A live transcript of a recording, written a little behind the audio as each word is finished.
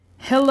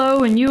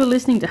Hello, and you are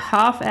listening to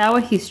Half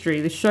Hour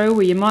History, the show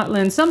where you might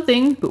learn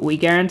something, but we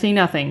guarantee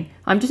nothing.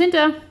 I'm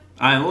Jacinta.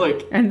 I'm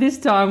Luke. And this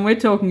time we're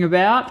talking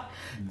about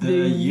The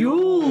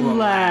Yule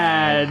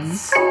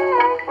Lads.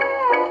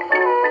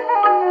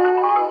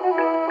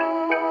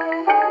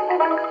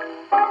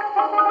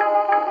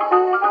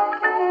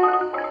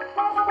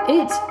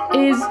 It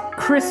is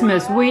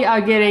Christmas. We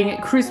are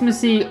getting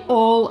Christmassy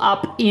all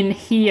up in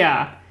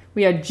here.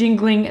 We are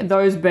jingling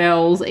those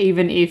bells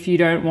even if you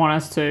don't want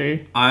us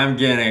to. I'm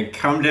gonna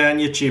come down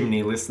your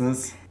chimney,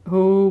 listeners.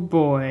 Oh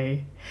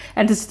boy.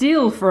 And to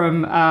steal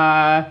from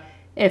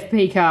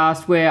FP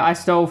Cast, where I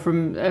stole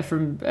from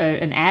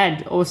an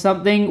ad or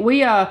something,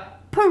 we are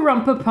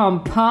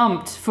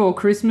pumped for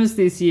Christmas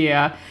this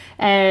year.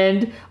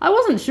 And I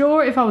wasn't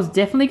sure if I was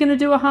definitely going to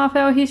do a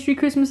half-hour history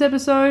Christmas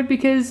episode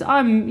because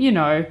I'm,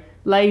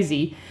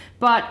 lazy.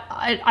 But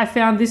I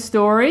found this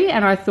story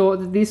and I thought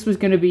that this was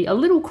going to be a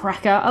little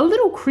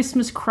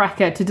Christmas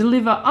cracker to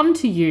deliver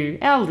unto you,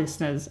 our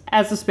listeners,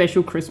 as a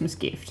special Christmas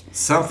gift.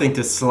 Something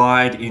to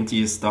slide into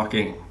your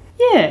stocking.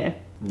 Yeah.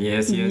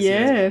 Yes.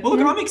 Yeah. Well,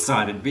 look, I'm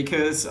excited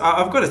because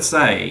I've got to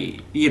say,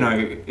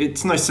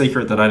 it's no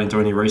secret that I didn't do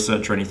any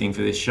research or anything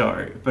for this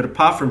show. But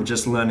apart from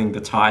just learning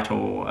the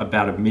title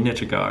about a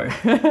minute ago,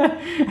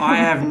 I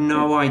have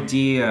no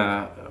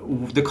idea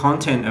the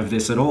content of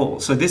this at all.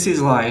 So this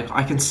is like,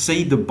 I can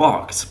see the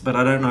box, but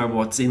I don't know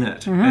what's in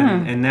it.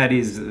 And that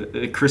is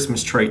a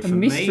Christmas treat for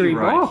me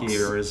right box.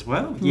 Here as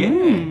well. Yeah.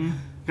 I'm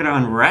going to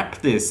unwrap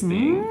this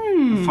thing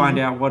and find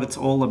out what it's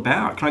all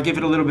about. Can I give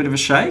it a little bit of a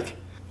shake?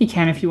 You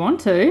can if you want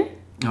to.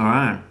 All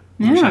right.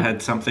 Yeah. Wish I had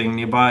something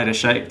nearby to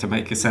shake to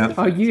make a sound.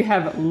 Oh, you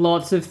have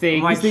lots of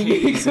things My that you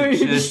keys, could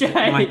shake.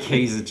 my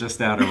keys are just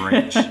out of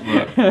reach.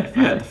 Look, if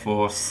I had the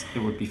force, it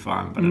would be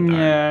fun, but I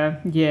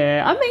don't.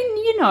 Yeah. I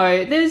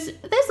mean, there's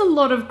a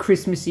lot of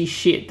Christmassy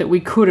shit that we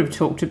could have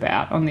talked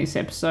about on this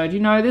episode.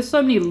 There's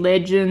so many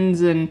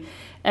legends and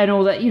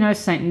all that,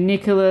 St.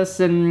 Nicholas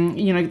and,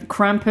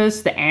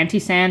 Krampus, the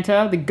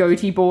anti-Santa, the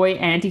goatee boy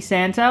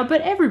anti-Santa,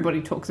 but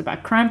everybody talks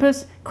about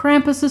Krampus.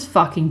 Krampus is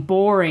fucking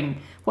boring.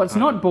 What's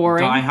not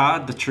boring? Die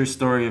Hard, the true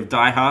story of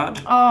Die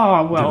Hard.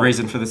 Oh, well. The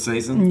reason for the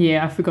season.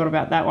 Yeah, I forgot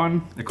about that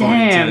one.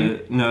 According to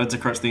nerds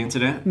across the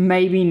internet.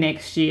 Maybe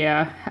next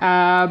year.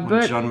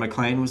 But John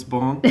McClane was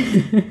born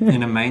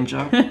in a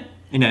manger.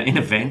 In an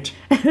event.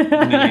 In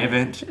an air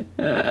vent.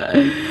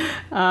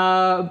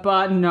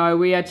 But no,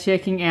 we are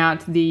checking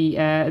out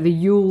the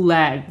Yule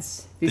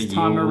Lads this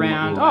time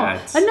around.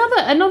 Lads.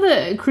 Oh,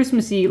 another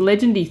Christmassy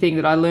legendy thing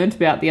that I learnt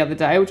about the other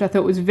day, which I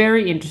thought was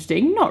very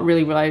interesting. Not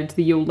really related to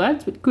the Yule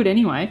Lads, but good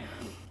anyway.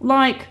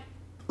 Like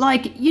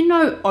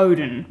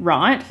Odin,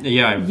 right?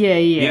 Yeah.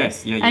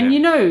 Yes.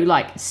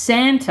 And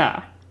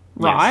Santa,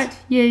 right?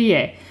 Yes.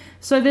 Yeah.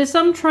 So there's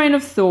some train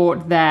of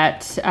thought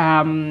that the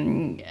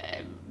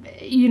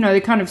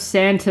kind of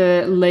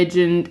Santa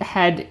legend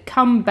had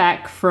come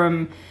back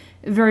from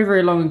very,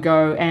 very long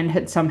ago and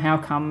had somehow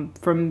come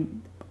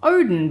from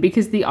Odin,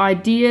 because the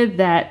idea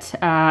that,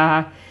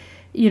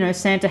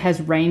 Santa has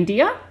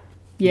reindeer.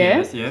 Yeah.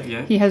 Yes,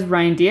 yeah. He has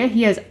reindeer.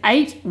 He has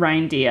 8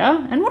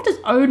 reindeer. And what does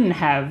Odin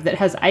have that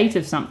has 8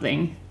 of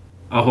something?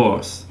 A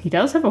horse. He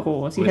does have a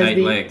horse. He With has 8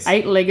 the legs.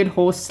 8-legged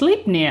horse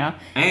Sleipnir.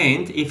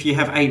 And if you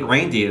have 8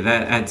 reindeer,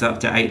 that adds up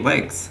to 8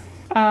 legs.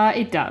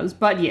 It does,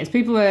 but yes,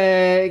 people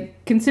are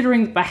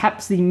considering that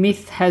perhaps the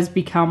myth has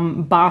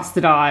become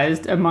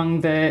bastardized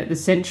among the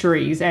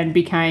centuries and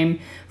became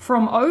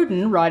from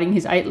Odin riding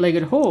his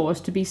 8-legged horse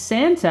to be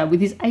Santa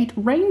with his 8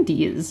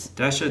 reindeers.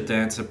 Dasher,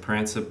 Dancer,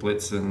 Prancer,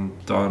 Blitzen,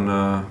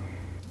 Donna,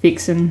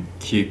 Vixen.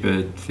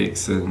 Cupid,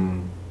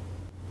 Vixen,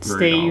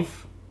 Steve.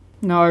 Rudolph.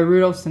 No,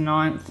 Rudolph's the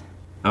 9th.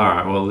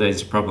 Alright, well,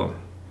 there's a problem.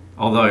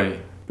 Although,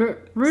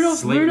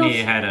 Rudolph's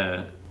Sleipnir had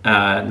a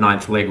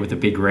 9th leg with a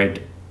big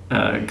red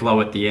glow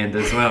at the end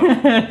as well.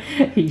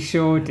 He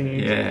sure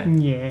did.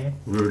 Yeah.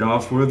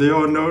 Rudolph, with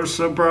your nose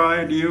so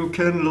bright, you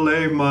can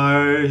lay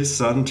my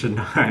son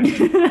tonight.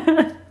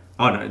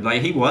 Oh no,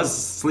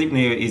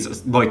 Sleipnir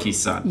is Loki's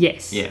son.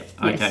 Yes. Yeah,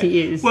 okay. Yes,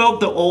 he is. Well,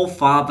 the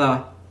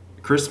All-Father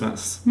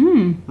Christmas.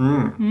 Anyway,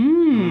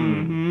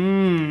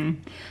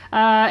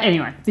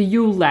 the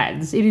Yule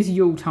Lads. It is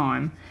Yule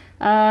time.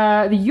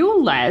 The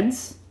Yule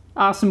Lads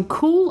are some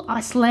cool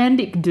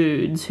Icelandic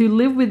dudes who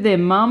live with their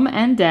mum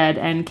and dad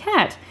and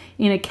cat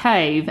in a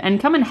cave and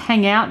come and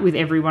hang out with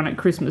everyone at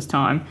Christmas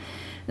time.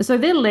 So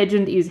their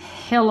legend is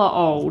hella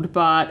old,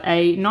 but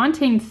a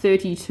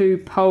 1932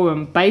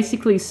 poem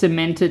basically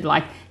cemented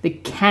the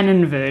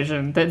canon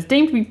version that's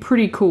deemed to be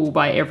pretty cool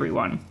by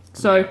everyone.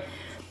 So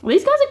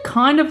these guys are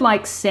kind of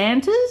like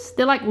Santas.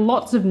 They're like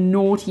lots of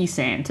naughty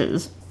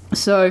Santas.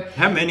 So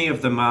how many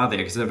of them are there?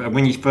 Because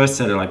when you first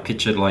said it, I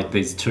pictured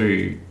these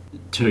two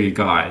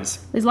guys.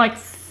 There's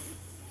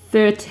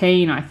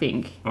 13, I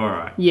think. All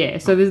right. Yeah,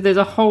 so there's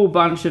a whole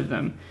bunch of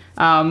them.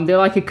 They're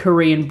like a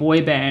Korean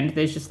boy band.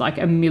 There's just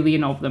a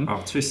million of them.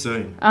 Oh, too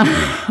soon.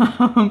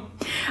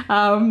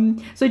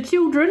 So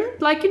children,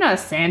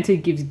 Santa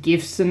gives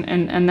gifts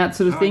and that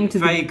sort of thing to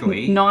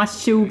vaguely. the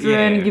nice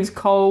children, Yeah. gives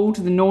coal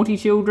to the naughty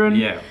children.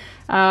 Yeah.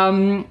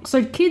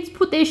 So kids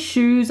put their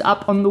shoes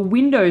up on the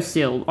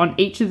windowsill on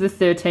each of the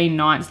 13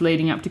 nights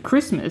leading up to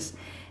Christmas.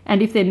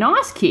 And if they're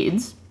nice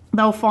kids,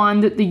 they'll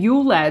find that the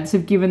Yule lads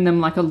have given them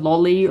like a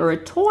lolly or a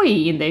toy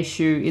in their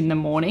shoe in the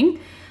morning.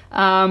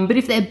 But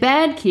if they're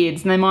bad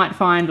kids, they might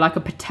find like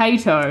a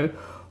potato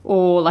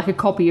or like a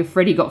copy of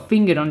Freddy Got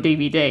Fingered on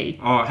DVD.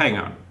 Oh, hang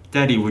on.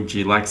 Daddy, would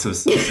you like some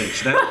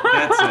sausage?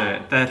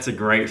 That's a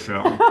great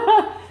film.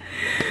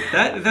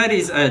 That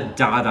is a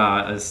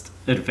Dadaist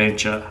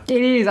adventure.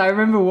 It is. I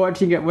remember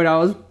watching it when I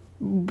was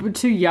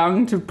too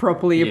young to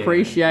properly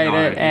appreciate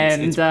it,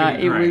 and it's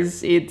pretty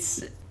great.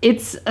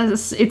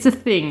 It's a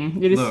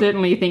thing. It is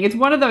certainly a thing. It's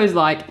one of those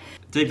like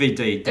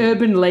DVD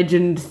urban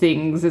legend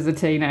things as a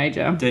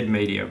teenager. Dead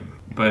medium,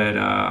 but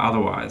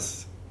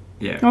otherwise,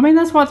 yeah. I mean,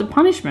 that's why it's a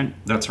punishment.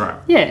 That's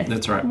right. Yeah,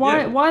 that's right.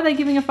 Why? Yeah. Why are they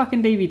giving a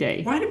fucking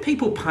DVD? Why do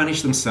people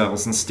punish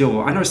themselves and still?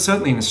 I know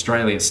certainly in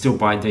Australia, still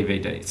buy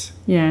DVDs.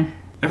 Yeah.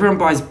 Everyone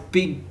buys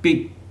big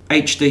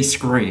HD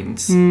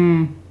screens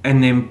Mm.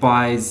 and then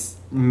buys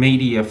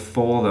media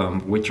for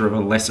them, which are of a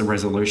lesser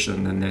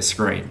resolution than their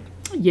screen.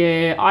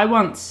 Yeah, I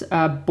once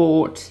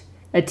bought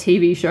a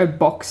TV show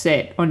box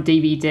set on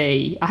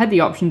DVD. I had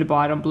the option to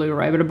buy it on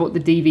Blu-ray, but I bought the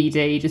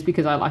DVD just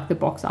because I like the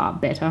box art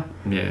better.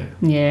 Yeah.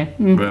 Yeah.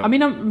 Well, I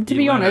mean, to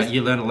be honest...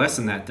 You learned a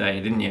lesson that day,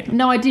 didn't you?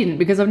 No, I didn't,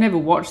 because I've never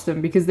watched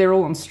them, because they're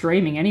all on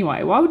streaming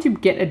anyway. Why would you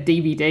get a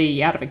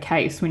DVD out of a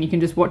case when you can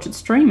just watch it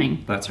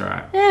streaming? That's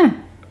right. Yeah.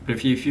 But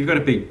if you've got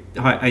a big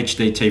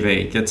HD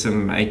TV, get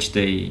some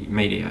HD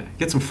media.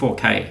 Get some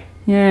 4K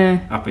Yeah.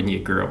 up in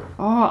your grill.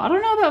 Oh, I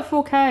don't know about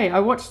 4K. I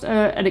watched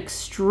an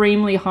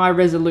extremely high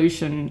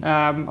resolution.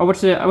 I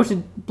watched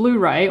a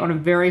Blu-ray on a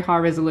very high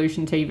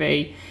resolution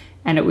TV,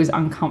 and it was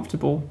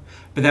uncomfortable.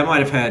 But that might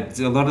have had,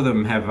 a lot of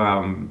them have,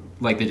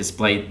 like the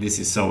display, this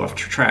is so off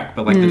track,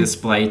 but like the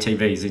display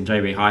TVs in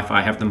JB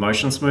Hi-Fi have the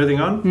motion smoothing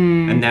on,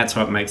 and that's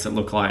what makes it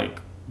look like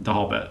The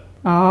Hobbit.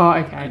 Oh,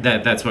 okay.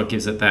 That's what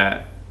gives it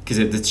that, because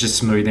it's just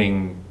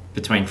smoothing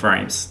between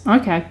frames.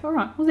 Okay, all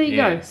right. Well, there you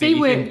go. See,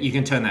 you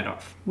can turn that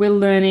off. We're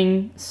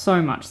learning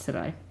so much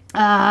today.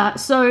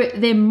 So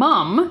their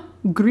mum,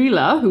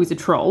 Grilla, who is a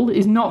troll,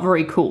 is not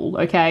very cool,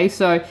 okay?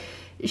 So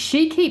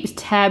she keeps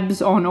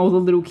tabs on all the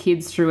little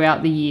kids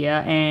throughout the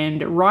year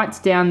and writes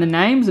down the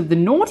names of the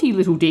naughty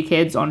little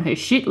dickheads on her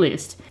shit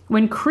list.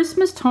 When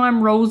Christmas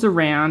time rolls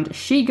around,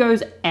 she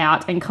goes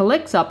out and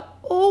collects up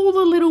all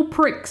the little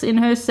pricks in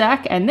her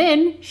sack, and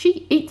then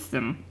she eats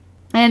them.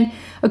 And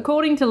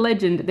according to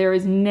legend, there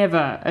is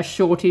never a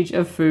shortage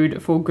of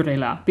food for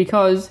Grilla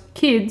because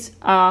kids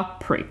are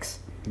pricks.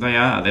 They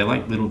are. They're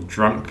like little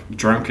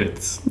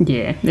drunkards.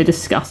 Yeah, they're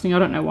disgusting. I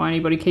don't know why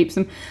anybody keeps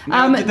them.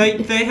 Now, do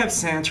they have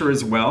Santa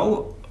as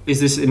well? Is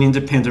this an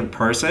independent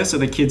process? Are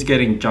the kids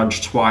getting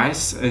judged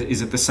twice?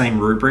 Is it the same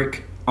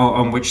rubric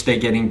on which they're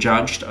getting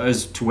judged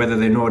as to whether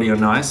they're naughty or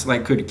nice?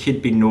 Like, could a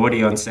kid be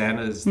naughty on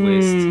Santa's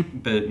list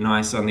but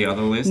nice on the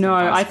other list? No,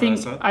 and I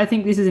vice versa?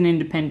 think this is an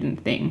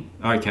independent thing.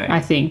 Okay. I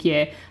think,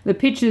 yeah. The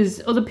pictures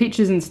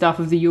and stuff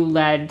of the Yule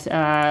Lad,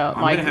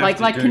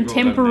 like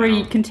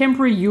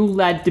contemporary Yule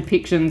Lad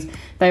depictions,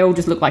 they all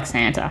just look like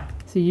Santa.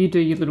 So you do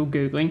your little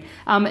Googling.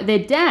 Their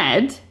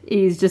dad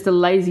is just a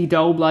lazy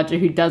doll bludger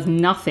who does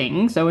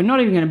nothing, so we're not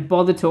even going to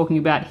bother talking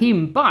about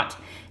him, but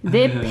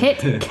their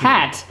pet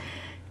cat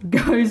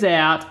goes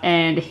out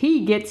and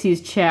he gets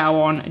his chow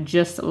on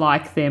just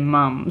like their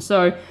mum.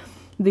 So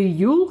the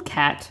Yule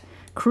cat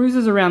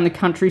cruises around the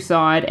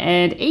countryside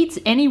and eats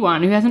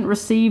anyone who hasn't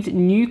received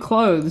new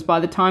clothes by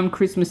the time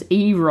Christmas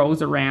Eve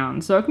rolls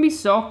around. So it can be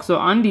socks or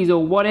undies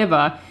or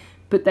whatever,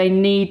 but they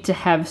need to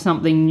have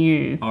something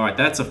new. All right,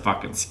 that's a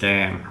fucking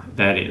scam.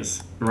 That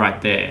is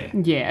right there.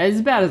 Yeah, it's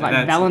about as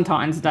like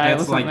Valentine's Day or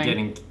something.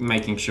 That's like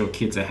making sure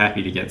kids are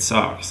happy to get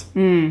socks.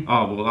 Oh,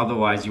 well,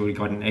 otherwise you would have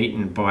gotten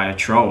eaten by a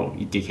troll,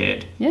 you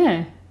dickhead.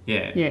 Yeah.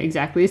 Yeah. Yeah,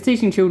 exactly. It's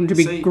teaching children to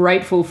be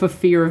grateful for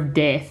fear of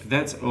death.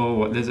 There's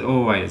always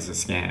a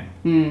scam.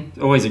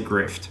 Always a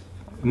grift.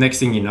 Next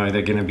thing you know,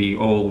 they're going to be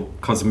all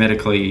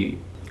cosmetically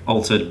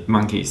altered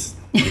monkeys.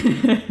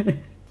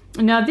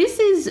 Now, this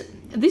is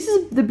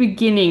the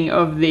beginning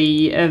of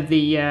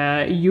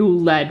the Yule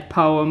Lad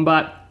poem,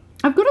 but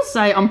I've got to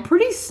say I'm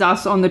pretty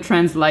sus on the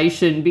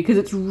translation because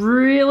it's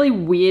really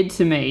weird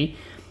to me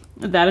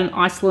that an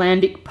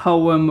Icelandic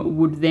poem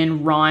would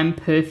then rhyme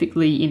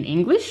perfectly in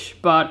English,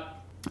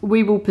 but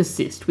we will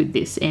persist with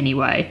this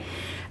anyway.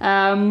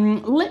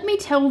 Let me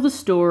tell the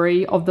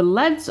story of the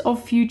lads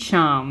of few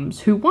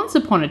charms who once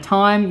upon a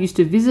time used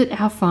to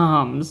visit our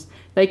farms.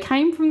 They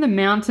came from the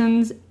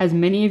mountains, as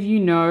many of you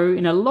know,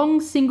 in a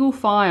long single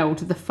file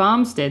to the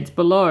farmsteads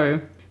below.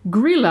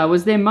 Grilla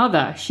was their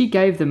mother, she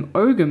gave them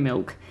ogre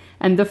milk,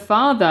 and the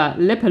father,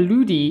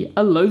 Lepaludi,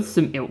 a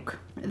loathsome ilk.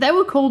 They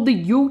were called the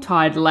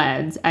Yuletide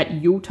lads, at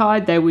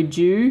Yuletide they were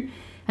due,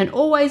 and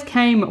always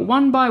came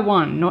one by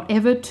one, not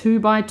ever 2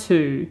 by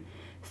 2.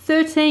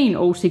 13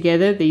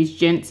 altogether, these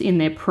gents in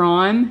their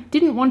prime,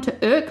 didn't want to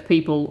irk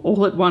people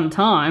all at one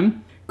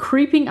time.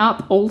 Creeping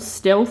up all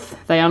stealth,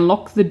 they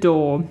unlocked the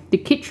door. The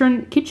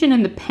kitchen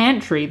and the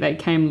pantry they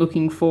came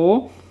looking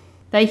for.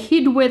 They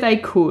hid where they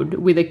could,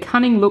 with a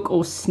cunning look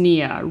or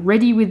sneer,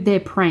 ready with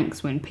their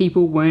pranks when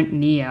people weren't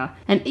near.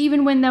 And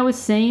even when they were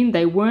seen,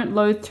 they weren't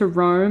loath to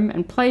roam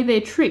and play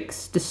their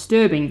tricks,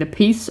 disturbing the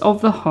peace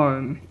of the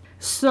home.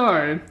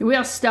 So, we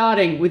are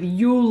starting with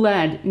Yule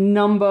Lad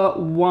number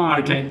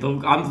 1. Okay,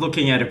 look, I'm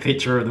looking at a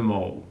picture of them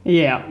all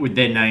Yeah. with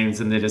their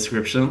names and their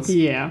descriptions.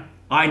 Yeah.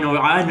 I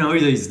know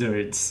these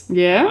dudes.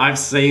 Yeah? I've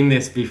seen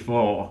this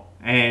before.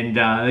 And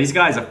these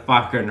guys are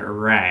fucking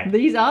rad.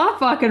 These are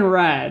fucking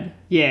rad.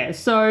 Yeah,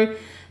 so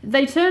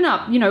they turn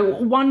up,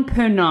 one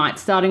per night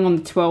starting on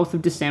the 12th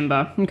of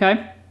December,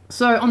 okay?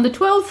 So on the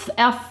 12th,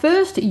 our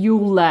first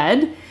Yule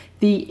Lad,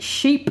 the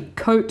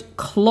Sheepcoat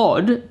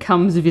Clod,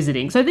 comes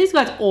visiting. So these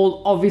guys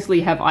all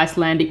obviously have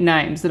Icelandic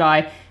names that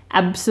I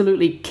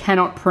absolutely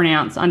cannot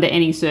pronounce under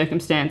any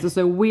circumstances,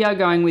 so we are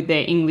going with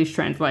their English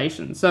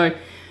translation. So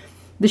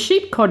the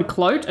Sheepcoat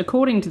Clod,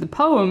 according to the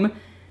poem,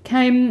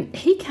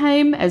 he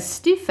came as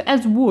stiff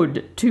as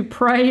wood to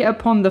prey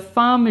upon the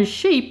farmer's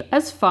sheep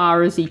as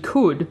far as he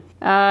could.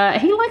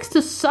 He likes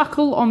to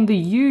suckle on the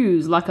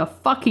ewes like a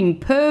fucking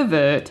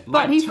pervert,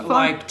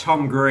 like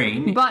Tom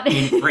Green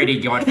in Freddy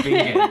Got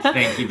Fingered.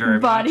 Thank you very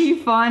much. But he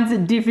finds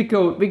it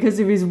difficult because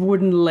of his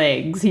wooden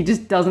legs. He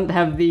just doesn't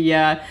have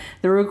the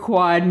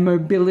required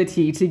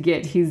mobility to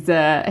get his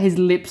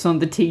lips on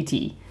the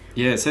titi.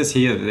 Yeah, it says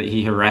here that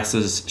he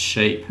harasses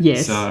sheep.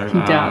 Yes, so, he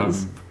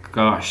does.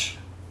 Gosh.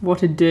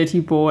 What a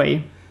dirty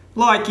boy.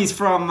 Like he's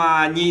from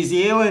New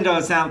Zealand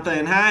or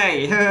something.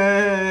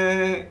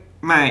 Hey,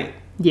 mate.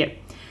 Yep.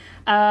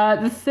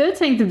 The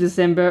 13th of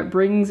December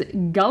brings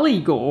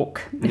Gully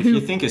Gawk. If you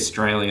think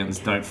Australians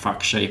don't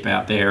fuck sheep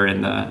out there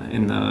in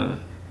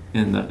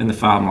the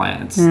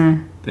farmlands,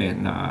 then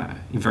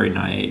you're very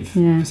naive.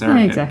 Yeah,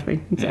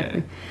 exactly.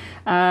 Yeah.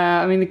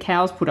 The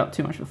cows put up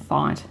too much of a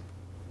fight.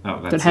 Oh,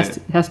 that's so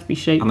it has to be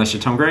sheep. Unless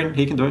you're Tom Green,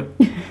 he can do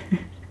it.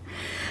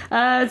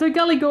 So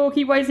Gully Gawk,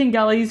 he waits in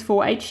gullies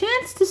for a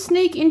chance to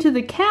sneak into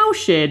the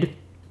cowshed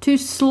to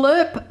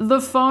slurp the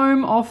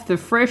foam off the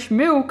fresh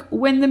milk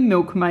when the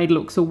milkmaid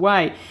looks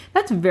away.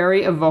 That's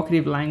very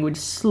evocative language.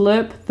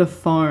 Slurp the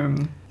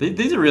foam.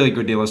 These are really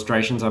good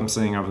illustrations I'm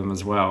seeing of them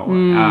as well.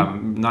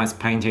 Nice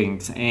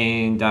paintings.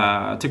 And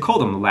to call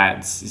them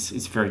lads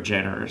is very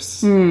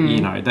generous.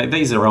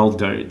 These are old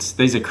dudes.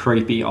 These are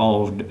creepy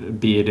old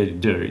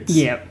bearded dudes.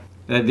 Yep.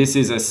 This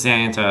is a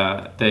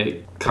Santa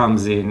that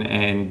comes in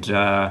and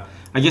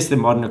I guess the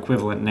modern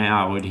equivalent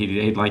now would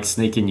he'd like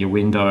sneak in your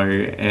window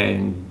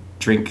and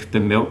drink the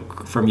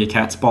milk from your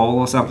cat's bowl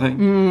or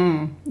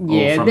something.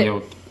 Or from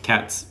your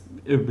cat's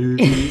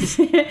boobies.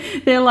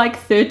 They're like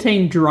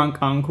 13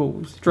 drunk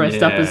uncles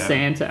dressed up as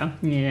Santa.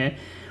 Yeah.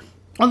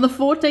 On the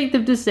 14th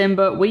of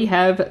December, we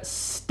have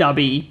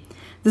Stubby.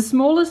 The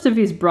smallest of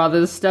his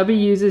brothers, Stubby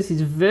uses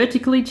his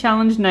vertically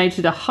challenged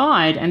nature to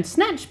hide and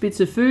snatch bits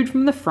of food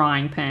from the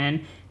frying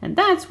pan, and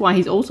that's why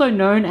he's also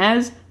known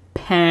as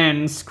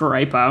Pan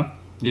Scraper.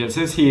 Yeah, it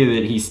says here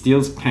that he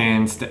steals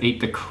pans to eat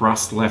the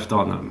crust left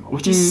on them,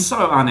 which is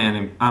so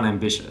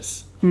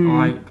unambitious.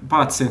 Like,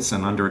 Bart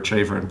Simpson,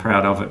 underachiever and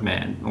proud of it,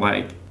 man.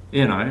 Like,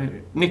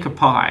 nick a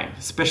pie.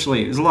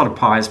 Especially, there's a lot of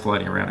pies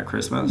floating around at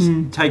Christmas.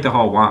 Take the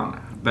whole one.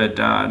 But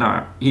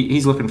no,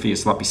 he's looking for your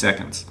sloppy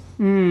seconds.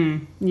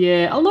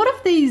 Yeah, a lot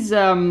of these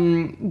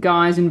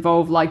guys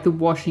involve like the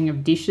washing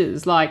of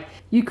dishes. Like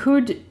you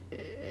could,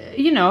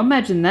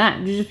 imagine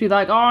that. You just be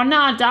like, oh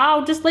nah,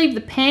 Dale, just leave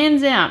the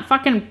pans out.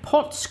 Fucking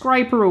pot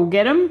scraper will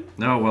get them.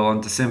 Oh well, on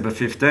December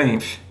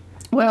 15th.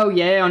 Well,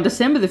 yeah, on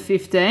December the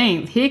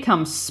 15th, here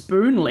comes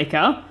Spoon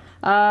Licker.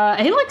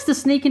 He likes to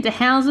sneak into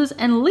houses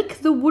and lick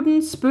the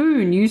wooden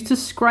spoon used to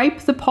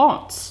scrape the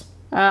pots.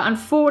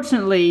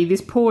 Unfortunately,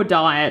 this poor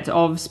diet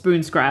of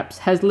spoon scraps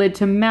has led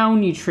to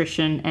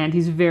malnutrition and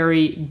his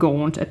very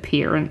gaunt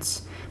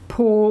appearance.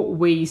 Poor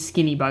wee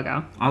skinny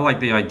bugger. I like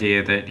the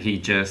idea that he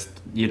just,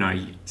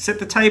 set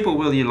the table,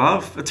 will you,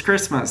 love? It's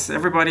Christmas.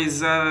 Everybody's,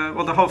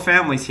 the whole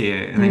family's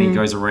here. And then he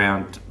goes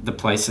around the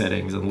place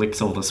settings and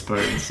licks all the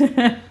spoons.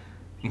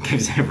 And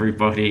gives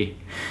everybody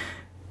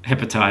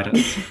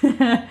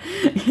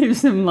hepatitis.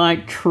 Gives them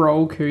like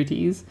troll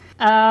cooties.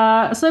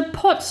 So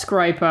Pot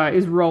Scraper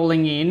is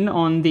rolling in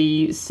on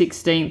the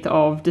 16th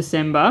of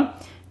December.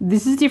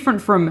 This is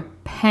different from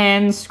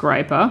Pan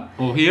Scraper.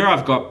 Well, here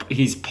I've got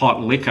his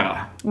Pot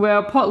Licker.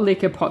 Well, Pot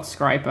Licker, Pot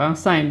Scraper,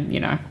 same,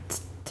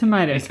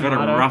 tomato. He's got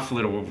a rough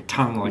little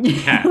tongue like a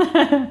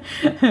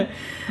cat.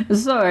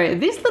 So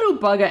this little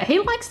bugger, he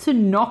likes to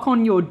knock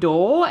on your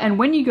door, and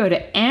when you go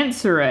to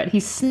answer it, he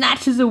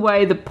snatches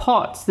away the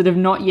pots that have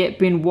not yet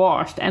been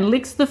washed and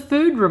licks the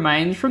food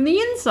remains from the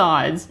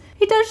insides.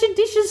 He does your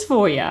dishes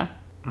for you.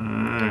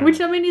 Which,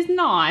 is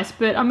nice,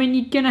 but,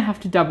 you're going to have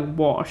to double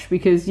wash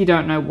because you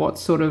don't know what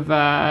sort of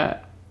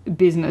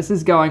business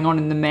is going on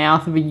in the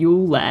mouth of a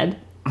Yule lad.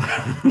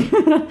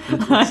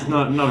 It's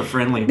not a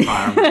friendly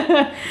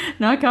environment.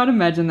 No, I can't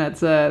imagine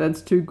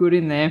that's too good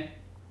in there.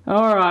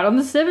 All right, on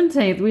the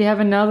 17th, we have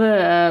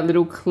another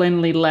little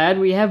cleanly lad.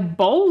 We have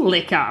Bowl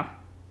Licker.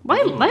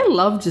 They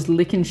love just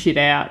licking shit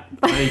out.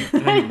 They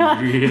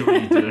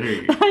really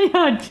do. They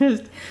are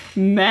just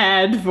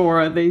mad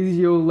for it, these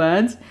Yule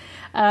lads.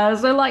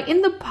 So, like,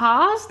 in the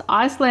past,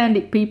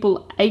 Icelandic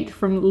people ate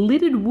from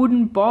littered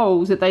wooden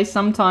bowls that they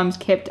sometimes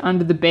kept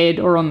under the bed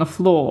or on the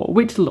floor,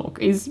 which, look,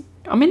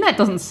 that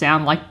doesn't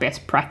sound like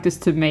best practice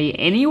to me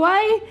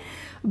anyway,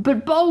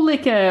 but Bowl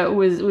Licker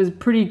was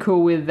pretty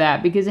cool with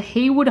that because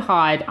he would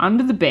hide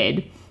under the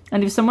bed,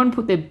 and if someone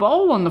put their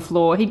bowl on the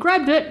floor, he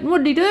grabbed it, and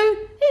what did he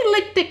do? He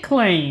licked it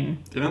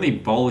clean. The only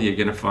bowl you're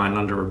going to find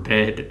under a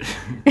bed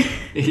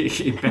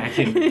back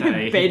in the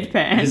day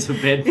Bedpan. is a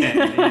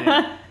bedpan,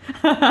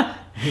 yeah.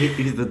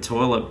 He's the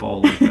toilet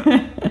bowl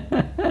licker.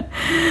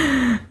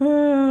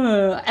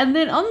 And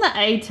then on the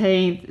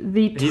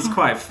 18th, he's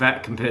quite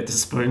fat compared to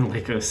spoon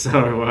licker,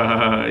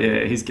 so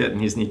he's getting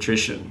his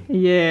nutrition.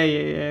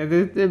 Yeah.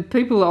 The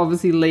people are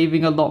obviously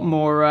leaving a lot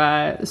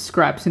more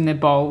scraps in their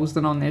bowls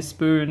than on their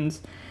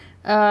spoons.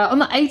 On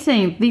the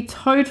 18th, the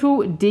total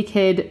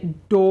dickhead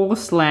door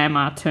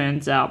slammer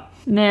turns up.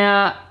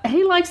 Now,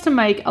 he likes to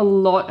make a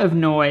lot of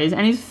noise,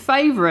 and his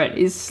favourite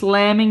is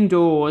slamming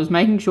doors,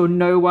 making sure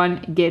no one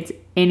gets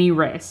any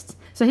rest.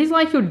 So he's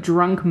like your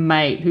drunk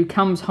mate who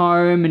comes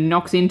home and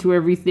knocks into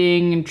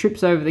everything and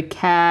trips over the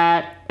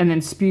cat and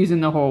then spews in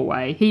the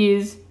hallway. He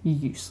is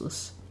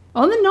useless.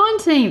 On the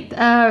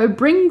 19th,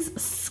 brings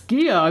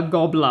Skier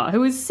Gobbler,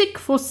 who is sick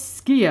for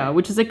skier,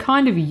 which is a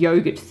kind of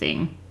yogurt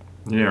thing.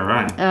 Yeah,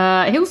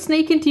 right. He'll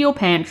sneak into your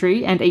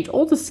pantry and eat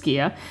all the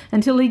skier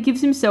until he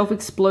gives himself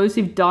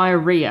explosive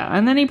diarrhea,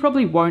 and then he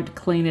probably won't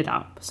clean it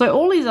up. So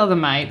all his other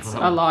mates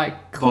are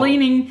like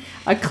cleaning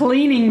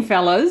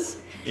fellas.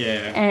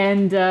 Yeah.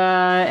 And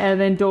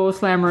then Door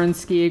Slammer and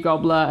Skier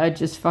Gobbler are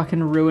just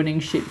fucking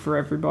ruining shit for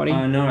everybody.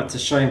 I know, it's a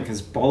shame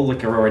because Bowl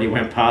Licker already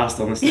went past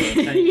on the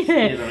 17th.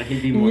 Yeah.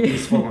 He'd be more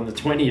useful on the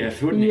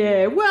 20th, wouldn't he?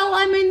 Yeah, well,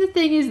 the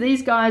thing is,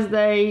 these guys,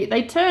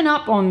 they turn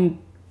up on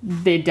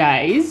their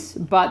days,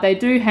 but they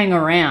do hang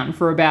around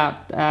for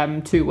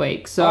about 2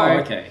 weeks. So,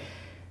 okay.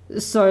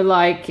 So,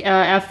 like,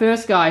 our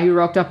first guy who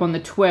rocked up on the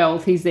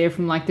 12th, he's there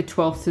from, like, the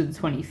 12th to the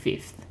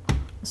 25th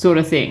sort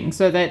of thing.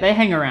 So they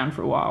hang around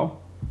for a while.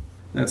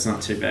 That's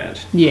not too bad.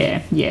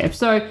 Yeah.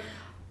 So,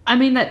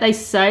 that they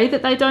say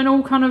that they don't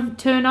all kind of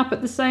turn up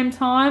at the same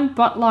time,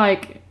 but,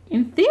 like,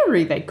 in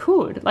theory, they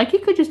could. Like, you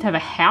could just have a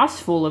house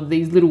full of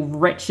these little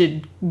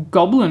wretched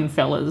goblin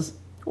fellas.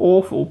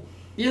 Awful.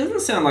 Yeah, it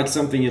doesn't sound like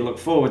something you look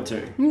forward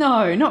to.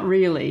 No, not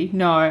really.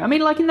 No.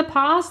 Like, in the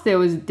past, there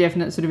was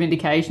definite sort of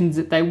indications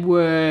that they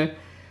were...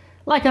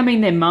 Like,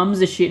 their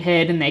mum's a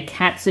shithead and their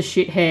cat's a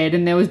shithead,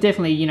 and there was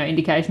definitely,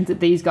 indications that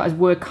these guys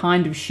were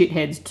kind of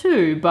shitheads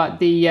too, but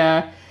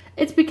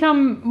it's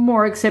become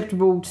more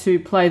acceptable to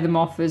play them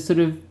off as sort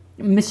of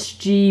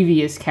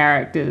mischievous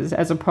characters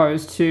as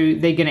opposed to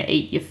they're going to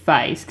eat your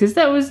face, because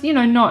that was,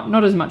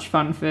 not as much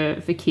fun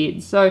for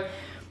kids. So,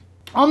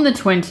 on the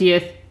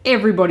 20th...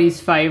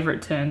 everybody's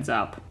favourite turns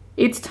up.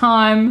 It's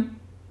time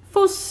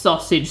for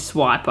Sausage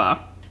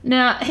Swiper.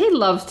 Now, he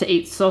loves to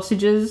eat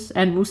sausages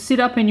and will sit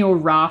up in your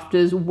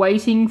rafters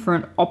waiting for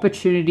an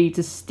opportunity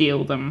to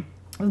steal them.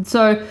 And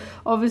so,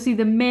 obviously,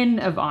 the men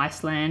of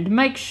Iceland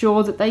make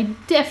sure that they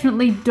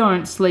definitely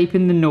don't sleep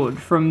in the Nud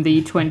from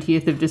the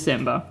 20th of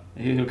December.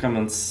 He'll come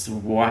and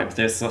swipe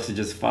their sausage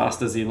as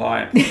fast as he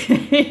likes.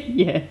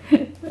 Yeah.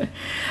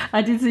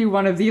 I did see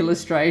one of the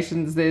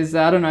illustrations. There's,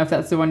 I don't know if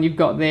that's the one you've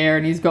got there,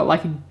 and he's got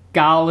like a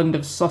garland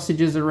of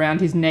sausages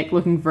around his neck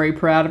looking very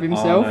proud of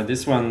himself. Oh, no,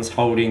 this one's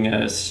holding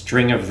a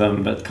string of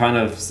them, but kind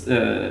of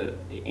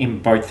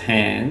in both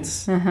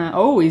hands. Uh-huh.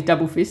 Oh, he's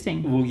double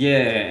fisting. Well,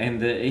 yeah,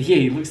 and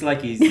he looks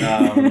like he's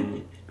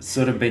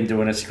sort of been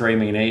doing a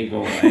screaming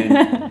eagle,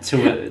 and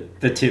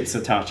the tips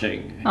are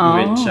touching,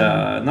 which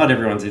not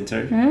everyone's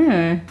into.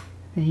 Yeah,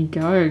 there you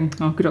go.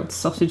 Oh, good old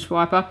Sausage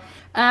Swiper.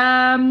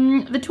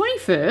 The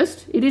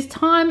 21st, it is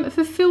time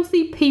for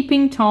Filthy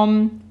Peeping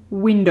Tom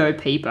Window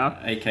Peeper.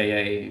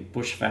 AKA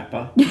Bush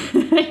Vapper.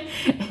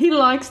 He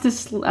likes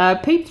to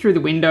peep through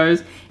the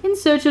windows in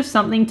search of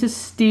something to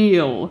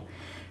steal.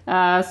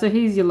 So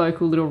he's your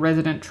local little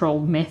resident troll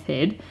meth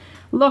head.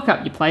 Lock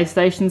up your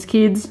PlayStations,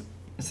 kids.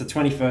 It's the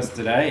 21st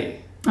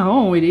today.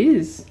 Oh, it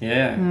is.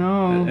 Yeah.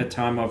 Oh. At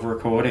time of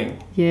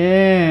recording.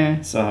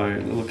 Yeah.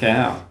 So look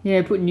out.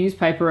 Yeah, put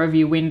newspaper over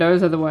your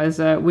windows, otherwise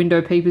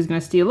Window Peeper's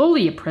going to steal all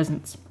of your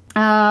presents.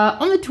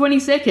 On the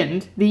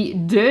 22nd, the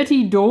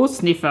Dirty Door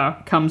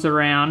Sniffer comes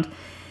around,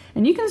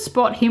 and you can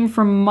spot him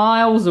from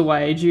miles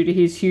away due to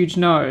his huge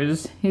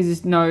nose.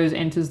 His nose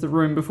enters the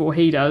room before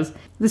he does.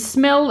 The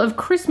smell of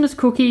Christmas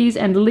cookies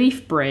and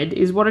leaf bread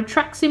is what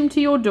attracts him to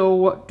your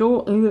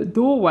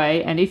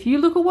doorway, and if you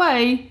look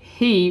away,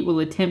 he will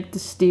attempt to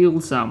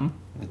steal some.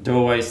 The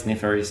doorway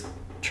sniffer is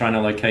trying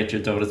to locate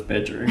your daughter's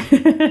bedroom.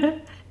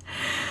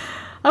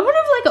 I wonder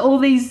if, like, all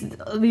these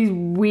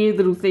weird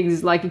little things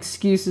is, like,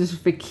 excuses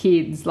for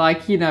kids.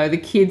 Like, the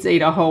kids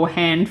eat a whole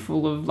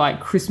handful of, like,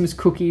 Christmas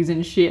cookies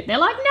and shit. They're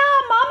like,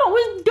 nah, Mum, it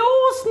was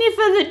Door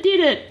Sniffer that did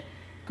it.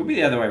 Could be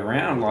the other way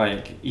around.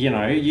 Like,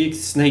 you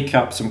sneak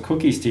up some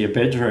cookies to your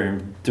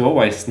bedroom,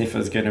 doorway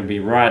sniffer's going to be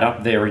right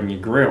up there in your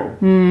grill.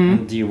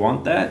 And do you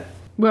want that?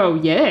 Well,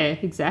 yeah,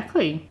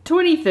 exactly.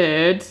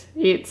 23rd,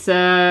 it's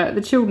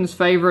the children's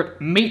favourite,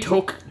 Meat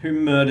Hook. Who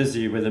murders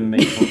you with a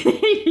meat hook?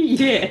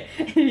 Yeah.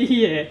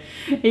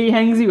 He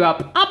hangs you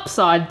up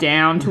upside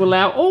down to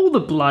allow all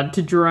the blood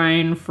to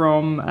drain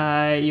from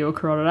your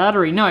carotid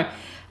artery. No,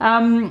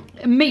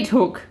 Meat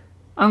Hook,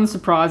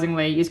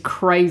 unsurprisingly, is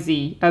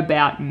crazy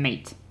about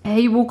meat.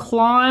 He will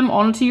climb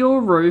onto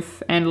your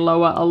roof and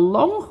lower a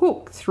long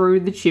hook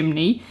through the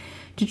chimney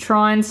to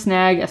try and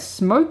snag a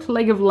smoked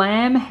leg of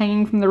lamb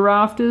hanging from the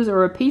rafters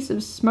or a piece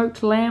of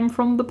smoked lamb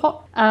from the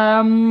pot.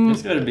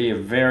 It's got to be a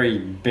very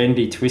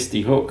bendy,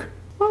 twisty hook.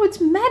 Well,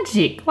 it's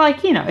magic. Like,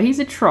 he's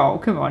a troll.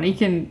 Come on, he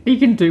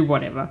can do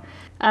whatever.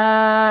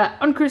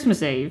 On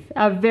Christmas Eve,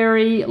 our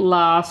very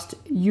last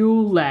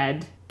Yule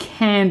lad,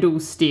 Candle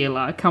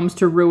Stealer, comes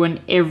to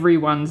ruin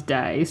everyone's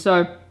day.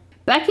 So,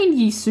 back in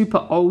ye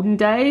super olden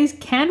days,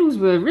 candles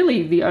were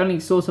really the only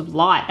source of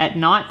light at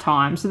night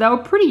time. So they were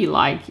pretty,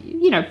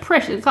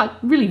 precious,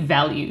 really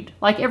valued.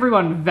 Like,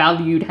 everyone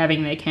valued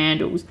having their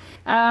candles.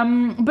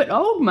 But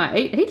old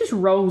mate, he just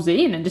rolls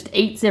in and just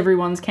eats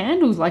everyone's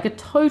candles like a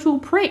total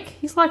prick.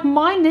 He's like,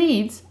 my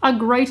needs are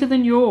greater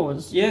than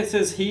yours. Yeah, it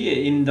says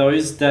here, in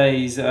those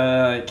days,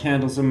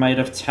 candles were made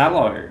of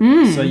tallow.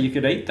 So you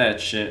could eat that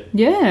shit.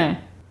 Yeah.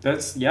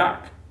 That's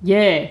yuck.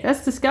 Yeah,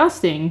 that's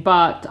disgusting.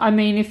 But, I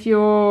mean, if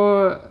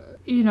you're,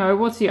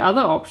 what's your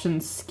other option?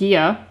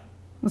 Skyr.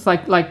 It's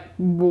like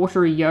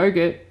watery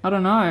yogurt. I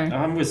don't know.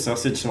 I'm with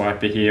Sausage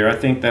Swiper here. I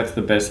think that's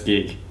the best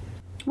gig.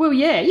 Well,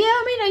 yeah.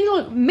 I mean,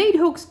 look, Meat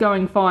Hook's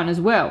going fine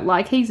as well.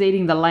 Like, he's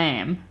eating the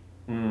lamb.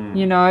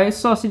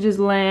 Sausage is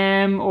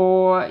lamb,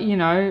 or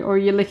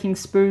you're licking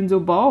spoons or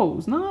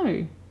bowls.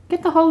 No,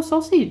 get the whole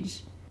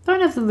sausage.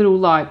 Don't have the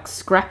little,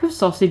 scrap of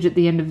sausage at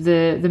the end of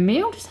the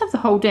meal. Just have the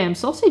whole damn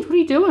sausage. What are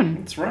you doing?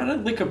 That's right.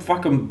 Don't lick a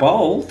fucking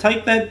bowl.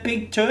 Take that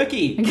big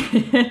turkey.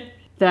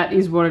 That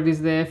is what it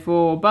is there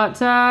for.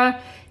 But,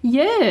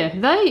 yeah,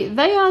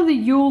 they are the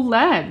Yule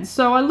lads.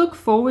 So I look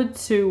forward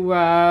to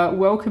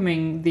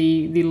welcoming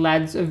the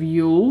lads of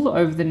Yule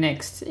over the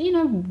next,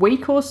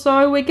 week or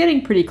so. We're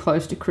getting pretty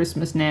close to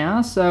Christmas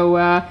now. So,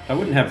 I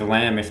wouldn't have the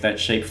lamb if that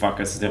sheep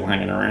fucker's still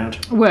hanging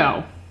around.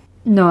 Well,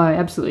 no,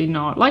 absolutely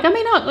not.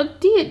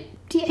 Do you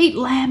eat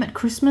lamb at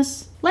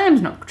Christmas?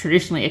 Lamb's not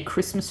traditionally a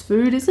Christmas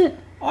food, is it?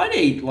 I'd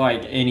eat,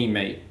 any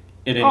meat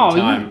at any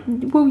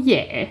time. Well,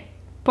 yeah.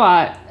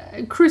 But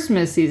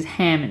Christmas is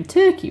ham and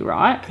turkey,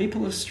 right?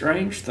 People are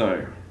strange,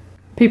 though.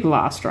 People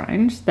are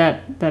strange.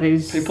 That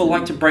is... People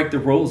like to break the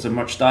rules and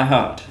watch Die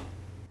Hard.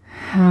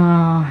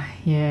 Oh,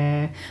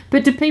 yeah.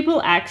 But do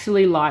people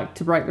actually like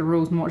to break the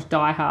rules and watch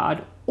Die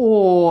Hard?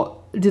 Or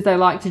do they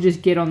like to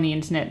just get on the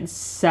internet and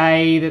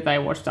say that they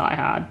watch Die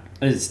Hard?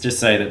 It's just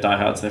say that Die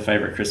Hard's their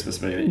favourite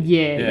Christmas movie.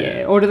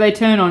 Yeah. Or do they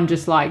turn on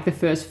just the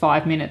first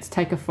 5 minutes,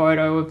 take a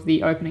photo of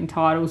the opening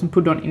titles and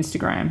put it on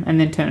Instagram and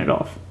then turn it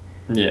off?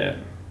 Yeah.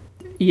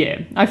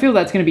 Yeah. I feel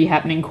that's going to be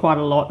happening quite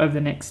a lot over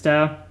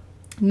the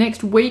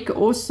next week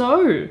or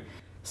so.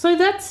 So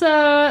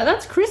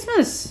that's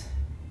Christmas.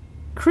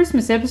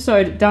 Christmas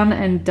episode done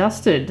and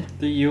dusted.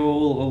 The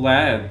Yule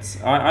lads.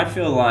 I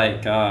feel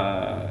like,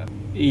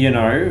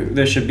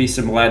 there should be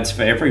some lads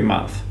for every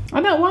month. I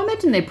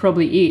imagine there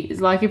probably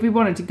is. If we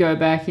wanted to go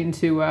back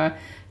into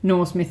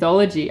Norse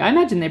mythology, I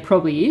imagine there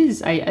probably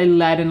is a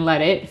lad and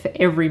ladette for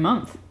every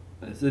month.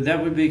 So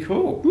that would be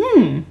cool.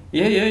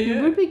 Yeah.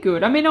 It would be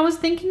good. I mean, I was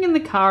thinking in the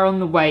car on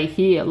the way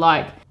here,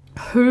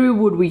 who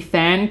would we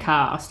fan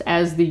cast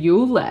as the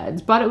Yule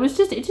lads? But it's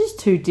just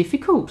too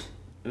difficult.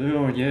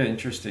 Oh, yeah,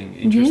 interesting.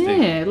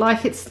 Yeah,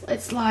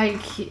 it's like...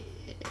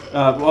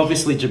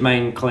 obviously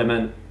Jermaine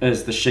Clement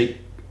as the sheep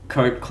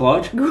coat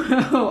clod.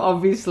 Well,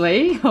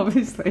 obviously.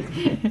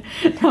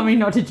 I mean,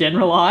 not to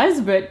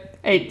generalise, but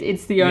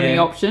it's the only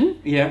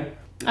option. Yeah.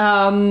 What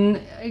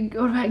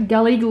about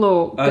Gully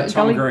Glor?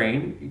 Tom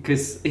Green,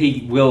 because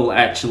he will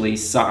actually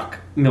suck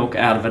milk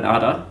out of an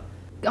udder.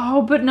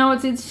 Oh, but no,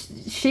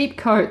 it's sheep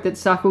coat that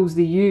suckles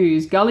the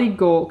ewes. Gully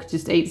Gork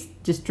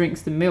just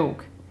drinks the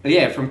milk.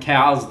 Yeah, from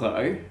cows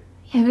though.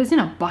 Yeah, but it's in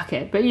a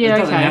bucket. But yeah, it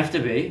doesn't have to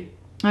be.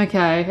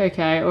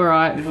 Okay, all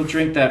right. He'll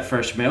drink that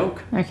fresh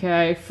milk.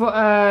 Okay,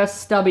 for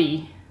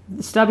Stubby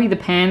the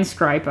pan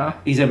scraper.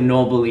 He's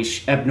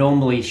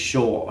abnormally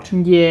short.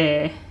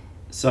 Yeah.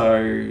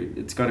 So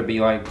it's got to be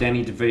like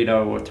Danny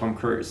DeVito or Tom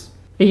Cruise.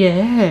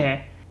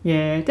 Yeah.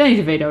 Danny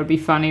DeVito would be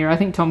funnier. I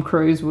think Tom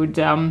Cruise would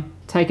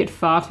take it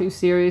far too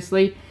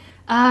seriously.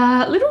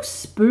 Little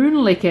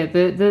spoon licker,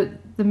 the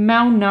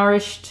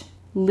malnourished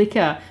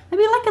liquor.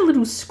 Maybe like a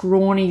little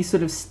scrawny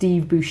sort of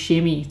Steve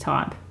Buscemi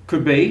type.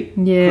 Could be.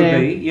 Yeah.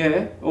 Could be,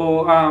 yeah.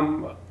 Or,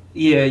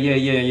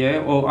 yeah.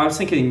 Or I was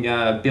thinking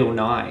Bill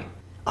Nye.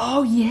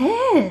 Oh,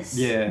 yes.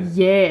 Yeah.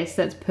 Yes,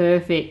 that's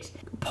perfect.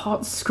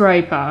 Pot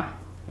scraper.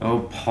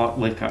 Oh, pot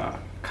liquor.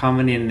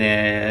 Coming in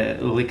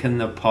there, licking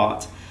the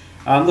pot.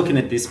 I'm looking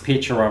at this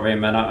picture of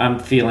him and I'm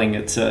feeling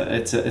it's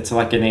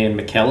like an Ian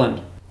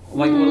McKellen.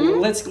 Like,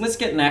 let's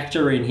get an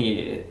actor in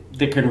here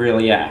that can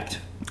really act.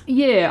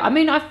 Yeah, I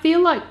mean, I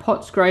feel like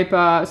pot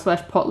scraper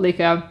 / pot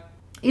licker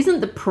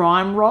isn't the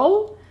prime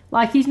role.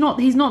 Like, he's not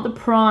the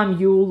prime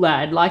Yule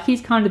lad. Like,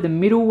 he's kind of the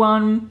middle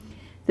one.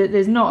 That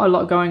there's not a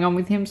lot going on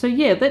with him. So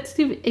yeah, let's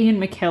give Ian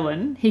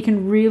McKellen. He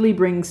can really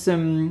bring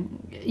some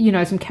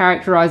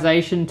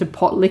characterization to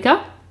pot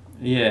licker.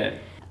 Yeah.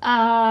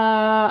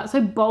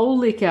 So bowl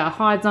licker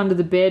hides under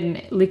the bed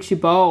and licks your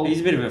bowl. He's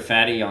a bit of a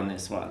fatty on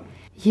this one.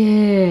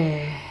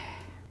 Yeah.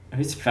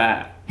 Who's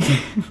fat?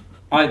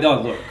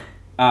 Look.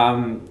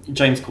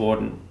 James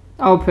Corden.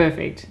 Oh,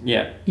 perfect.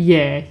 Yeah.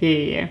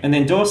 Yeah. And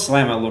then Door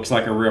Slammer looks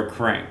like a real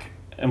crank.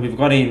 And we've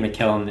got Ian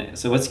McKellen there.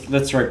 So let's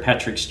throw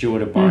Patrick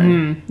Stewart a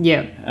bone.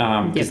 Yeah.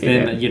 Because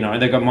then,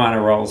 they got minor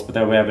roles, but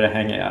they were able to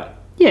hang out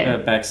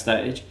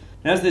backstage.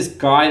 Now there's this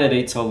guy that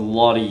eats a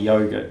lot of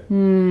yogurt.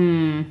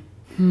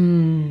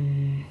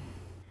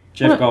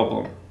 Jeff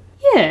Goldblum.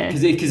 Yeah.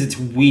 Because it's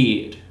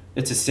weird.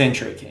 It's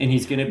eccentric. And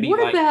he's going to be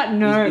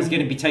he's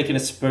going to be taking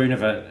a spoon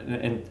of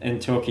it and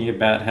talking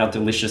about how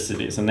delicious it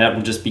is. And that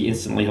will just be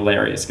instantly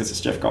hilarious because it's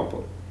Jeff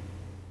Goldblum.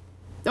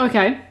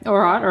 Okay. All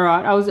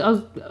right. I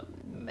was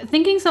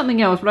thinking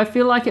something else, but I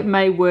feel like it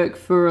may work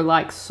for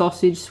like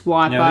sausage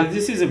swiper. No,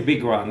 this is a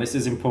big one. This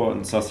is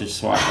important, sausage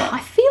swiper.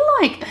 I feel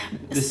like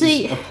this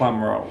is a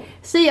plum roll.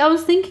 See, I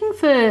was thinking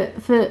for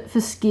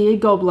Skier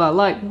Gobbler,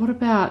 like what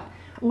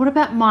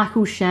about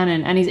Michael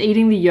Shannon and he's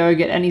eating the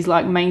yogurt and he's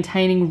like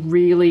maintaining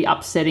really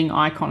upsetting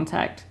eye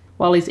contact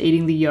while he's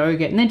eating the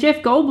yogurt. And then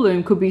Jeff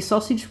Goldblum could be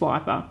sausage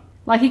swiper.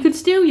 Like, he could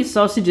steal your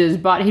sausages,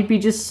 but he'd be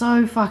just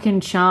so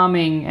fucking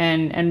charming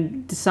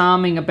and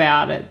disarming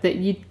about it that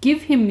you'd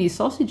give him your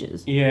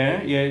sausages.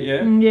 Yeah.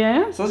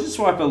 Yeah? Sausage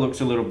Swiper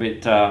looks a little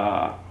bit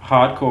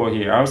hardcore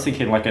here. I was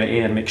thinking like an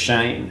Ian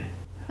McShane.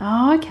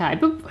 Oh, okay.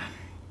 But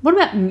what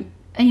about Ian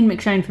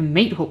McShane for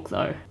Meat Hook,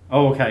 though?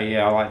 Oh, okay.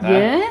 Yeah, I like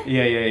that.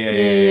 Yeah?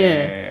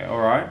 Yeah. All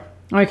right.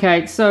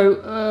 Okay,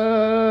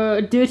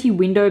 so, Dirty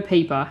Window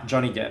Peeper.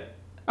 Johnny Depp.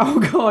 Oh,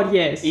 God,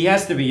 yes. He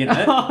has to be in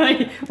it.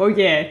 Well,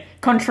 yeah.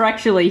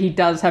 Contractually, he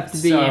does have to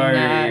be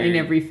in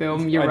every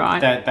film. You're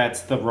right.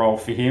 That's the role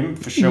for him,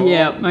 for sure.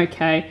 Yeah,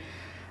 okay.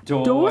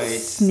 Door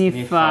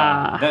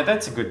Sniffer.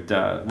 That's a good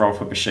role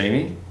for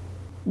Buscemi.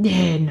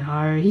 Yeah,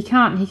 no. He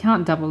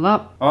can't double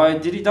up. Oh,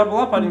 did he double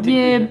up? I didn't think...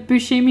 Yeah,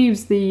 Buscemi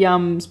was the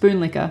spoon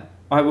licker.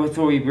 I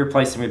thought we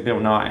replaced him with Bill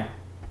Nye.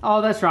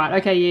 Oh, that's right.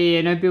 Okay,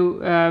 yeah, no, Bill...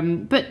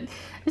 but...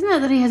 Isn't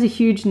it that he has a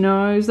huge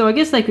nose? Though I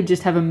guess they could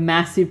just have a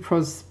massive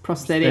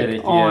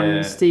prosthetic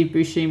on Steve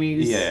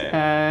Buscemi's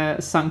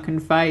sunken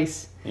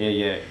face.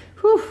 Yeah.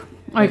 Whew.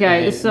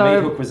 Okay, so...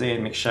 Meat Hook was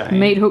Ian McShane.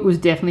 Meat Hook was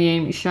definitely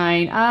Ian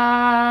McShane.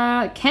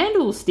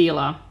 Candle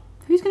Stealer.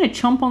 Who's going to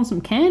chomp on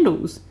some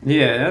candles?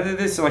 Yeah,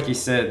 this, like you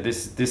said,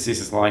 this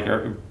is like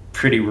a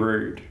pretty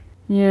rude.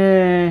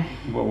 Yeah.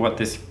 What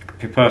this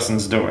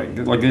person's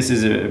doing. Like, this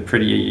is a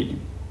pretty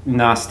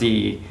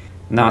nasty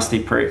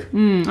prick.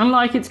 And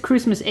like it's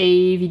Christmas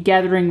Eve, you're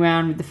gathering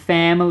around with the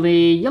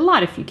family, you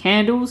light a few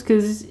candles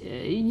because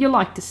you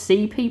like to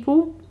see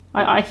people.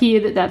 I hear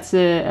that that's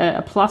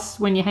a plus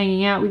when you're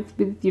hanging out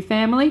with your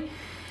family.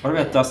 What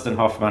about Dustin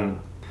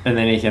Hoffman and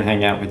then he can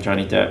hang out with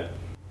Johnny Depp?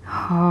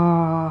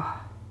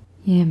 Oh,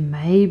 yeah,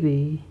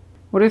 maybe.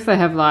 What if they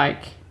have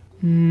like...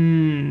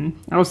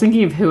 I was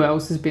thinking of who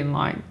else has been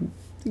like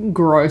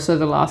gross over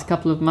the last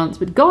couple of months,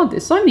 but God,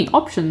 there's so many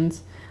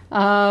options.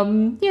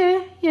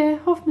 Yeah,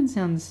 Hoffman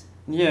sounds...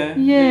 Yeah.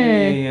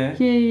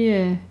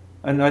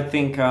 And I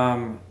think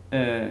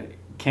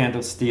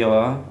Candle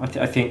Stealer,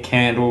 I think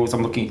candles,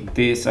 I'm looking at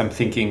this, I'm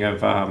thinking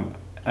of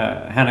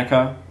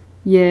Hanukkah.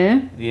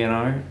 Yeah. You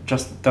know,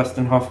 just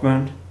Dustin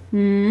Hoffman.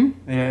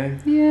 Yeah.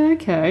 Yeah,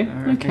 okay.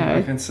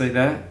 I can see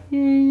that.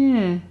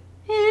 Yeah,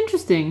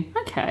 interesting.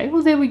 Okay,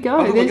 well there we go.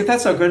 Oh, look, if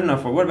that's not good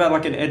enough, what about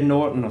like an Ed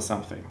Norton or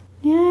something?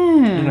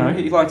 Yeah. You know,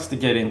 he likes to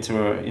get into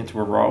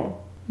a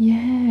role.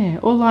 Yeah,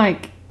 or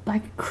like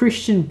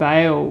Christian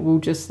Bale will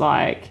just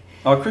like...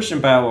 Oh, Christian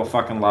Bale will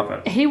fucking love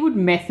it. He would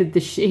method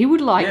he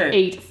would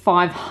eat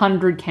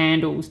 500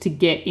 candles to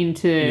get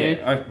into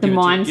the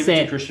mindset. Give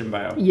it to Christian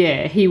Bale.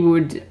 Yeah, he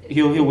would...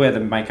 He'll wear the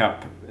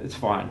makeup. It's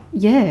fine.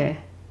 Yeah.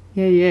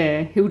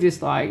 He'll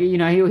just like, he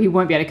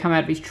won't be able to come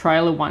out of his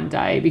trailer one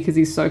day because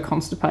he's so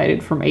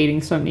constipated from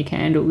eating so many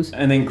candles.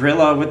 And then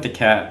Grilla with the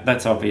cat,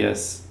 that's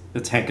obvious.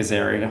 It's Hank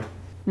Azaria.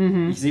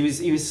 Mm-hmm.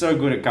 He was so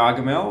good at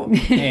Gargamel,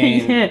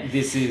 and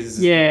this is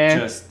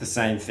just the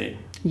same thing.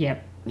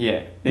 Yep.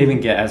 Yeah.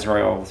 Even get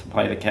Azrael to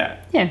play the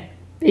cat. Yeah.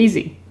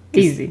 Easy.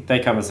 They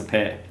come as a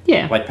pair.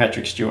 Yeah. Like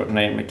Patrick Stewart and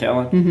Ian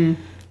McKellen. Mm-hmm.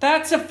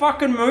 That's a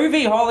fucking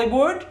movie,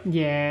 Hollywood.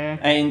 Yeah.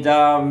 And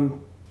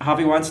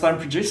Harvey Weinstein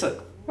produced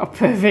it. Oh,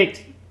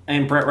 perfect.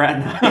 And Brett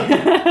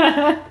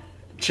Ratner.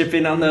 Chip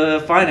in on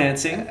the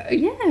financing.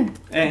 Yeah.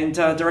 And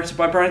directed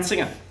by Bryan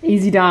Singer.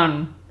 Easy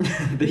done.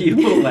 The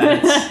Yule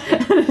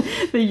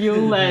Lads. The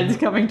Yule Lads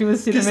coming to a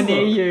cinema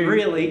near you.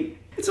 Really?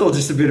 It's all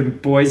just a bit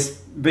of boys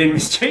being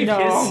mischievous.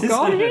 Oh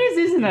God, it is,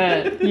 isn't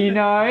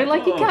it?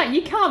 Like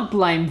you can't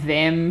blame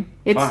them.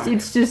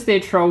 It's just their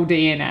troll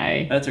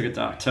DNA. That took a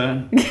dark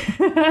turn.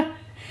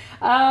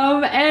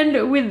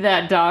 And with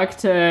that dark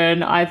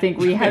turn, I think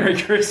we have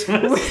Merry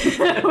Christmas.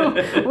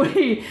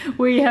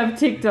 we have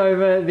ticked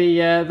over the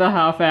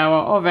half hour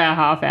of our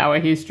half hour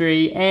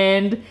history,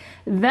 and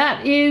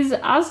that is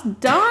us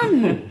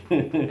done.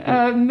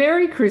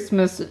 Merry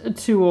Christmas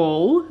to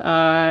all.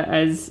 God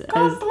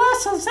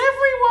bless us,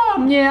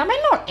 everyone. Yeah, I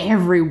mean, not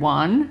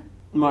everyone.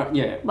 Not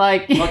you,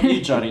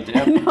 Johnny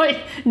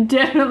Depp.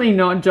 Definitely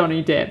not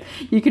Johnny Depp.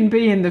 You can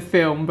be in the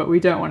film, but we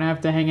don't want to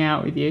have to hang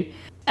out with you.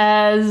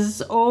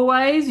 As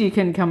always, you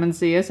can come and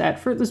see us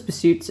at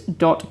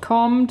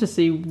fruitlesspursuits.com to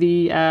see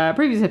the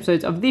previous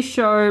episodes of this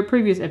show,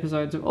 previous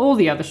episodes of all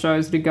the other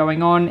shows that are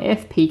going on,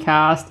 FP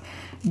Cast,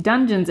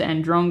 Dungeons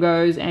and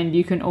Drongos, and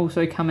you can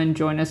also come and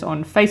join us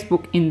on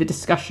Facebook in the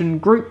discussion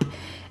group.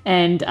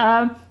 And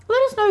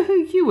let us know who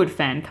you would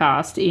fan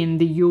cast in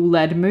the Yule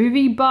Lad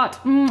movie, but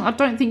I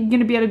don't think you're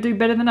going to be able to do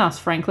better than us,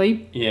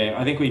 frankly. Yeah,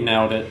 I think we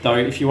nailed it. Though,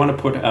 if you want to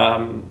put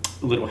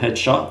little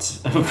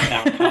headshots of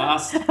our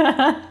cast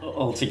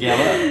all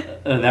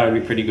together, that would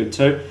be pretty good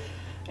too.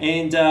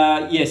 And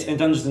yes, and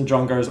Dungeons and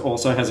Drongos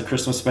also has a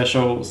Christmas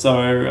special,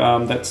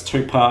 so that's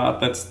 2-part.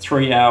 That's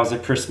 3 hours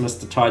of Christmas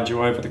to tide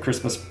you over the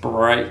Christmas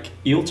break.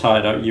 You'll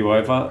tide you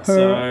over,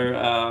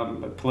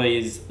 so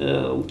please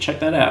check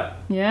that out.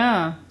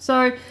 Yeah,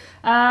 so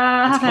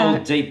it's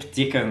called Deep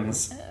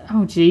Dickens.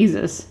 Oh,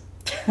 Jesus.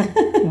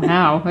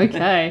 Wow,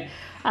 okay.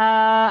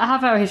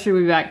 Half Hour History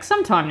will be back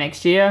sometime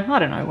next year. I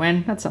don't know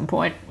when, at some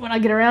point, when I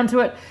get around to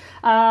it.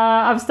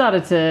 I've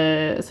started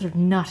to sort of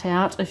nut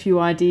out a few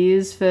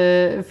ideas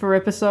for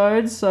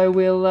episodes, so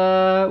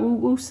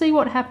we'll see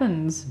what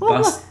happens.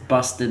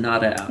 Bust the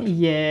nut out.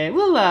 Yeah,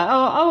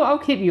 I'll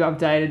keep you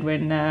updated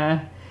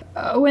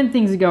when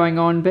things are going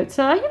on, but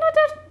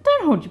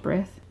don't hold your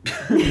breath.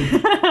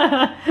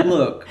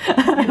 Look,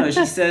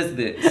 she says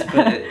this,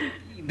 but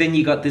then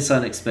you got this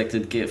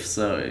unexpected gift,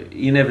 so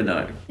you never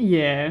know.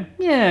 Yeah.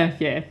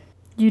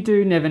 You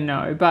do never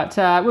know. But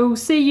we'll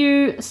see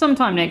you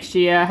sometime next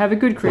year. Have a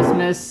good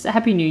Christmas.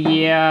 Happy New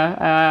Year.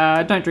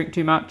 Don't drink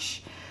too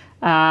much.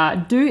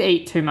 Do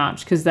eat too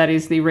much, because that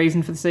is the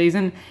reason for the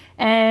season.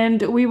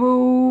 And we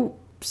will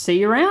see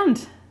you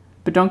around.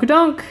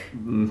 Badonkadonk.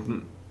 Mm-hmm.